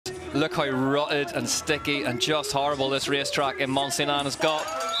Look how rutted and sticky and just horrible this racetrack in Mont-Saint-Anne has got.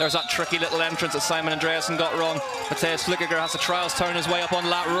 There's that tricky little entrance that Simon Andreasen got wrong. Vs Flückiger has a trials turn his way up on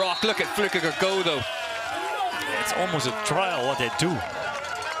that rock. Look at Flückiger go though. It's almost a trial what they do.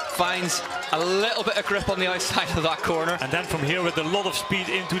 Finds a little bit of grip on the outside of that corner. And then from here with a lot of speed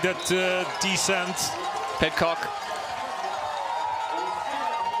into that descent. Pidcock.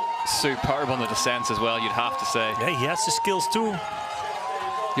 Superb on the descents as well, you'd have to say. Yeah, he has the skills too.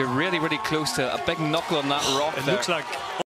 You're really, really close to a big knuckle on that rock. It there. looks like